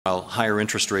While higher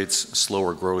interest rates,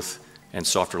 slower growth, and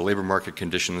softer labor market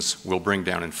conditions will bring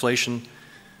down inflation,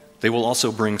 they will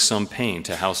also bring some pain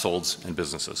to households and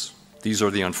businesses. These are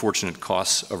the unfortunate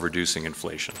costs of reducing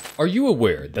inflation. Are you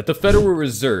aware that the Federal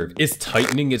Reserve is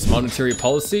tightening its monetary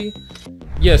policy?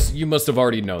 Yes, you must have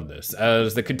already known this,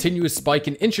 as the continuous spike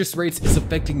in interest rates is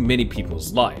affecting many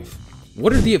people's life.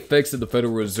 What are the effects of the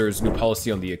Federal Reserve's new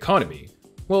policy on the economy?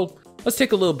 Well, let's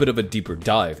take a little bit of a deeper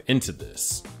dive into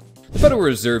this. The Federal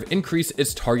Reserve increased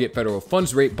its target federal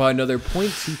funds rate by another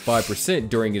 0.25%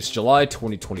 during its July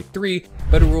 2023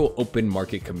 Federal Open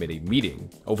Market Committee meeting,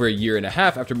 over a year and a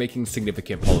half after making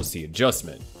significant policy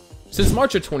adjustment. Since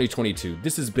March of 2022,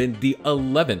 this has been the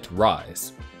 11th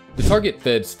rise. The target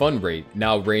Fed's fund rate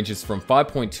now ranges from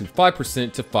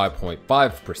 5.25% to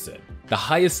 5.5%, the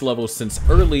highest level since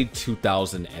early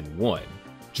 2001.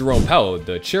 Jerome Powell,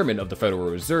 the chairman of the Federal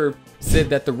Reserve, said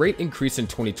that the rate increase in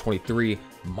 2023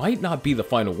 might not be the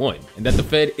final one, and that the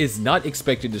Fed is not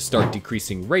expected to start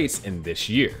decreasing rates in this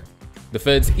year. The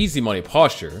Fed's easy money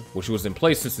posture, which was in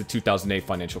place since the 2008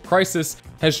 financial crisis,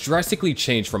 has drastically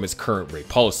changed from its current rate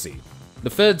policy. The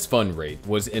Fed's fund rate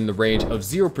was in the range of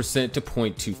 0% to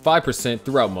 0.25%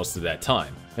 throughout most of that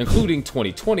time, including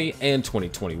 2020 and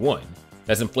 2021.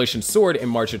 As inflation soared in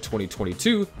March of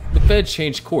 2022, the Fed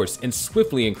changed course and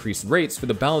swiftly increased rates for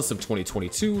the balance of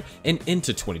 2022 and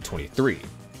into 2023.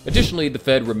 Additionally, the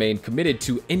Fed remained committed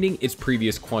to ending its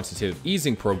previous quantitative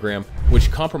easing program,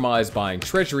 which compromised buying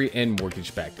Treasury and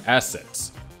mortgage-backed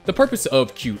assets. The purpose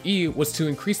of QE was to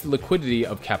increase the liquidity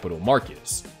of capital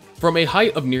markets. From a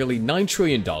height of nearly $9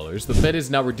 trillion, the Fed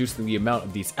is now reducing the amount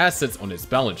of these assets on its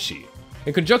balance sheet.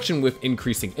 In conjunction with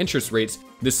increasing interest rates,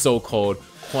 this so-called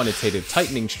quantitative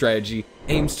tightening strategy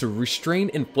aims to restrain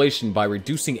inflation by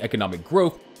reducing economic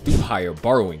growth through higher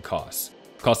borrowing costs.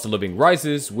 Cost of living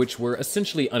rises, which were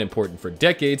essentially unimportant for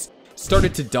decades,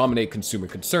 started to dominate consumer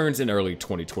concerns in early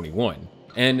 2021,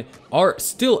 and are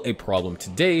still a problem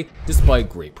today despite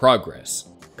great progress.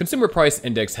 Consumer Price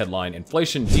Index headline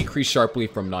inflation decreased sharply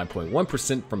from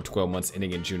 9.1% from 12 months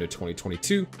ending in June of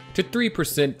 2022 to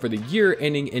 3% for the year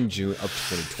ending in June of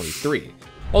 2023.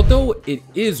 Although it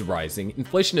is rising,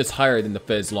 inflation is higher than the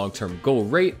Fed's long-term goal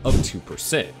rate of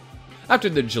 2%. After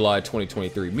the July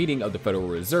 2023 meeting of the Federal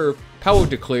Reserve, Powell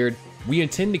declared, "We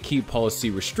intend to keep policy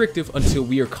restrictive until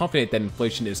we are confident that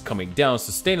inflation is coming down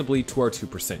sustainably to our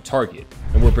 2% target,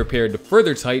 and we're prepared to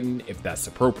further tighten if that's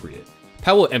appropriate."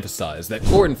 Powell emphasized that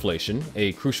core inflation,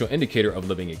 a crucial indicator of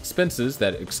living expenses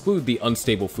that exclude the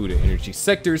unstable food and energy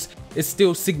sectors, is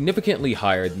still significantly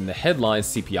higher than the headline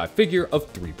CPI figure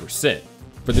of 3%.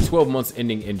 For the 12 months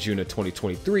ending in June of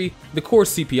 2023, the core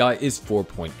CPI is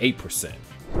 4.8%.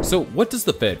 So what does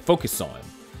the Fed focus on?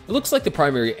 It looks like the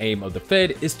primary aim of the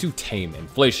Fed is to tame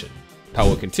inflation.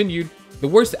 Powell continued, "The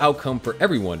worst outcome for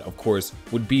everyone, of course,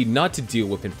 would be not to deal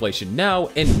with inflation now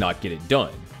and not get it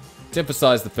done," to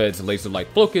emphasize the Fed's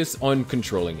laser-like focus on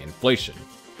controlling inflation.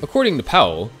 According to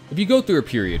Powell, if you go through a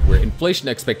period where inflation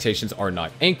expectations are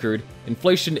not anchored,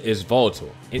 inflation is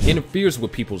volatile. It interferes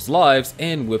with people's lives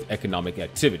and with economic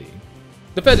activity.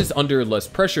 The Fed is under less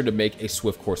pressure to make a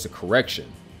swift course of correction.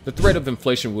 The threat of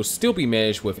inflation will still be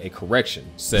managed with a correction,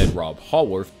 said Rob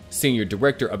Haworth, Senior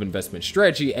Director of Investment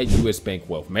Strategy at US Bank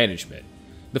Wealth Management.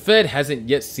 The Fed hasn't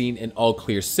yet seen an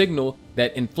all-clear signal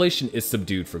that inflation is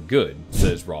subdued for good,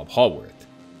 says Rob Haworth.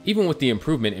 Even with the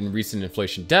improvement in recent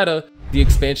inflation data, the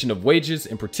expansion of wages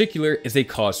in particular is a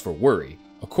cause for worry,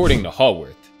 according to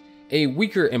Haworth. A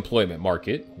weaker employment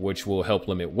market, which will help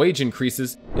limit wage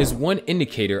increases, is one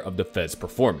indicator of the Fed's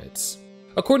performance.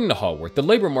 According to Haworth, the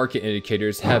labor market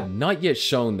indicators have not yet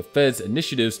shown the Fed's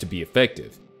initiatives to be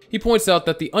effective. He points out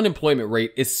that the unemployment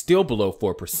rate is still below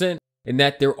 4%, and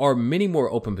that there are many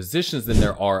more open positions than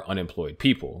there are unemployed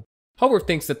people. Haworth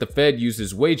thinks that the Fed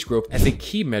uses wage growth as a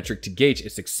key metric to gauge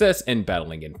its success in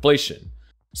battling inflation.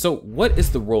 So what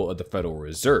is the role of the Federal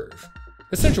Reserve?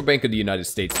 The Central Bank of the United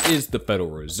States is the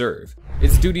Federal Reserve.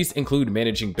 Its duties include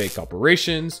managing bank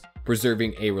operations,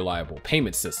 preserving a reliable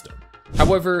payment system.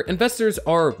 However, investors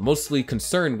are mostly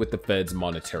concerned with the Fed's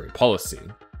monetary policy.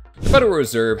 The Federal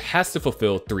Reserve has to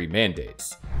fulfill three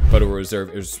mandates. The Federal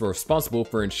Reserve is responsible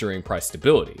for ensuring price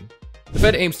stability. The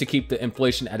Fed aims to keep the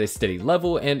inflation at a steady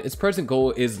level, and its present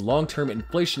goal is long-term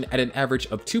inflation at an average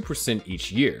of 2%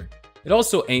 each year. It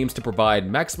also aims to provide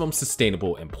maximum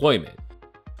sustainable employment.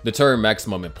 The term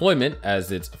maximum employment,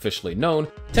 as it's officially known,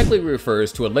 technically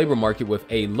refers to a labor market with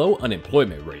a low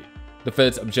unemployment rate. The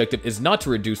Fed's objective is not to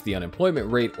reduce the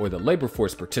unemployment rate or the labor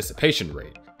force participation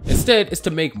rate. Instead, it's to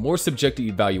make more subjective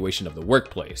evaluation of the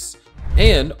workplace.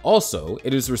 And also,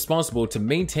 it is responsible to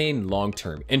maintain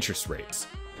long-term interest rates.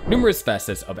 Numerous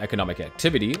facets of economic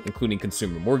activity, including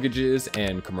consumer mortgages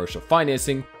and commercial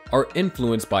financing, are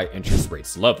influenced by interest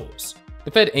rates levels.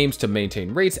 The Fed aims to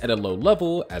maintain rates at a low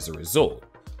level as a result.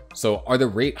 So are the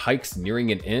rate hikes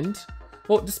nearing an end?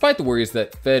 Well, despite the worries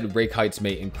that Fed rate hikes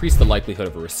may increase the likelihood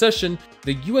of a recession,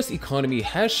 the US economy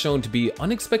has shown to be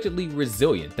unexpectedly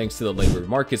resilient thanks to the labor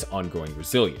market's ongoing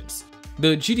resilience.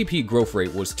 The GDP growth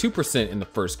rate was 2% in the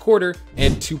first quarter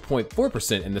and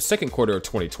 2.4% in the second quarter of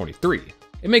 2023.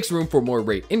 It makes room for more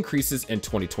rate increases in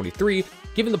 2023,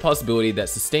 given the possibility that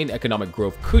sustained economic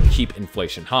growth could keep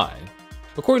inflation high.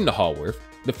 According to Haworth,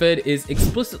 the Fed is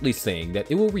explicitly saying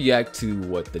that it will react to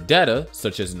what the data,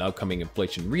 such as an upcoming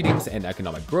inflation readings and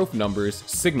economic growth numbers,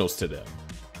 signals to them.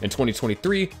 In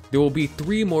 2023, there will be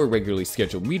 3 more regularly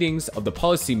scheduled meetings of the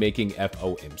policymaking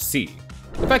FOMC.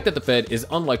 The fact that the Fed is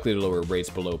unlikely to lower rates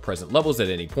below present levels at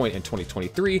any point in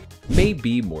 2023 may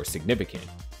be more significant.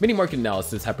 Many market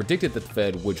analysts have predicted that the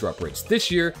Fed would drop rates this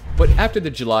year, but after the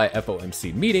July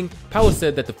FOMC meeting, Powell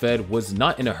said that the Fed was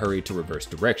not in a hurry to reverse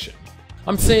direction.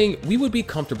 I'm saying we would be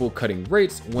comfortable cutting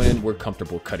rates when we're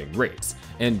comfortable cutting rates,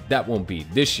 and that won't be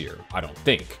this year, I don't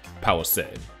think, Powell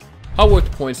said.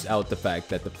 Haworth points out the fact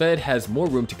that the Fed has more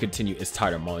room to continue its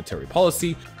tighter monetary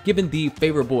policy given the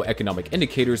favorable economic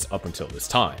indicators up until this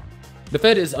time. The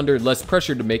Fed is under less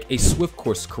pressure to make a swift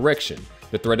course correction.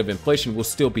 The threat of inflation will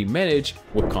still be managed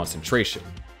with concentration.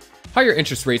 Higher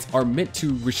interest rates are meant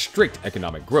to restrict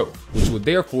economic growth, which would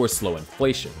therefore slow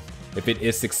inflation. If it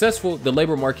is successful, the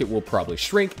labor market will probably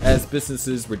shrink as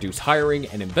businesses reduce hiring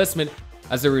and investment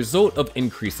as a result of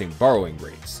increasing borrowing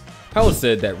rates. Powell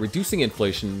said that reducing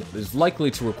inflation is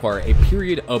likely to require a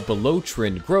period of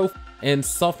below-trend growth and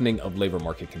softening of labor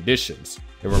market conditions,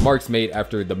 in remarks made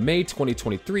after the May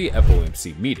 2023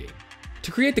 FOMC meeting.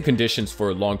 To create the conditions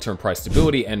for long-term price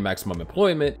stability and maximum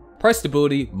employment, price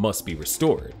stability must be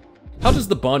restored. How does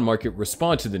the bond market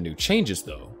respond to the new changes,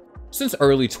 though? Since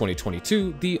early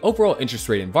 2022, the overall interest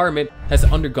rate environment has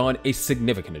undergone a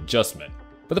significant adjustment.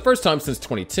 For the first time since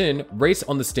 2010, rates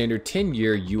on the standard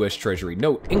 10-year US Treasury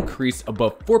note increased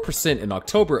above 4% in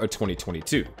October of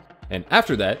 2022. And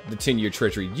after that, the 10-year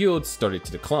Treasury yields started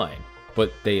to decline.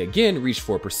 But they again reached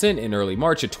 4% in early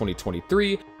March of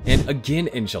 2023 and again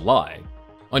in July.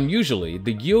 Unusually,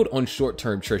 the yield on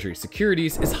short-term Treasury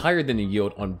securities is higher than the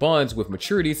yield on bonds with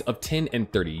maturities of 10 and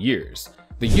 30 years.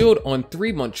 The yield on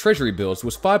 3-month Treasury bills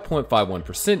was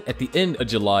 5.51% at the end of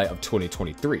July of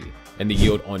 2023, and the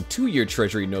yield on 2-year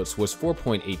Treasury notes was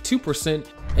 4.82%,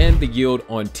 and the yield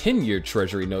on 10-year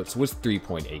Treasury notes was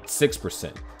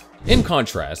 3.86%. In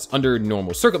contrast, under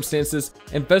normal circumstances,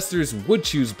 investors would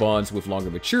choose bonds with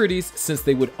longer maturities since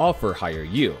they would offer higher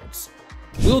yields.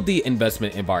 Will the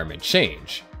investment environment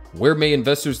change? Where may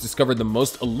investors discover the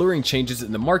most alluring changes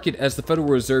in the market as the Federal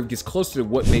Reserve gets closer to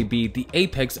what may be the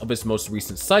apex of its most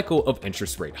recent cycle of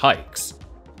interest rate hikes?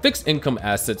 Fixed income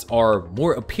assets are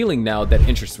more appealing now that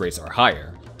interest rates are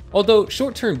higher. Although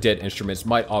short-term debt instruments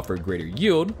might offer greater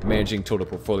yield, managing total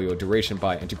portfolio duration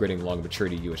by integrating long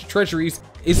maturity US Treasuries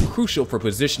is crucial for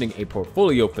positioning a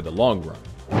portfolio for the long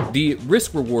run. The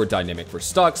risk-reward dynamic for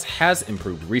stocks has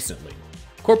improved recently.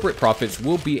 Corporate profits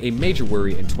will be a major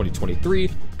worry in 2023,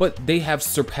 but they have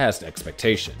surpassed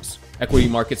expectations. Equity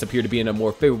markets appear to be in a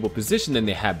more favorable position than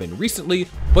they have been recently,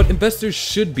 but investors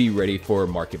should be ready for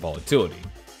market volatility.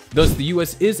 Thus, the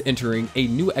US is entering a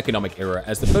new economic era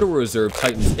as the Federal Reserve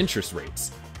tightens interest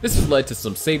rates. This has led to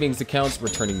some savings accounts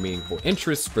returning meaningful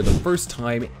interest for the first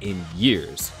time in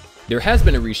years. There has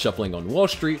been a reshuffling on Wall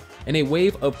Street and a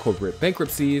wave of corporate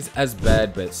bankruptcies as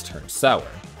bad bets turn sour.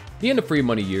 The end of free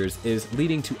money years is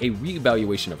leading to a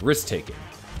reevaluation of risk-taking.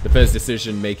 The Fed's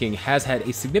decision-making has had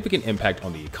a significant impact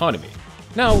on the economy.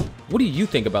 Now, what do you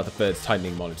think about the Fed's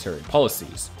tightening monetary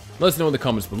policies? Let us know in the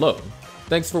comments below.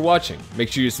 Thanks for watching.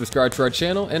 Make sure you subscribe to our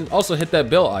channel and also hit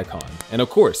that bell icon. And of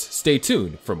course, stay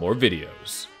tuned for more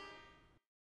videos.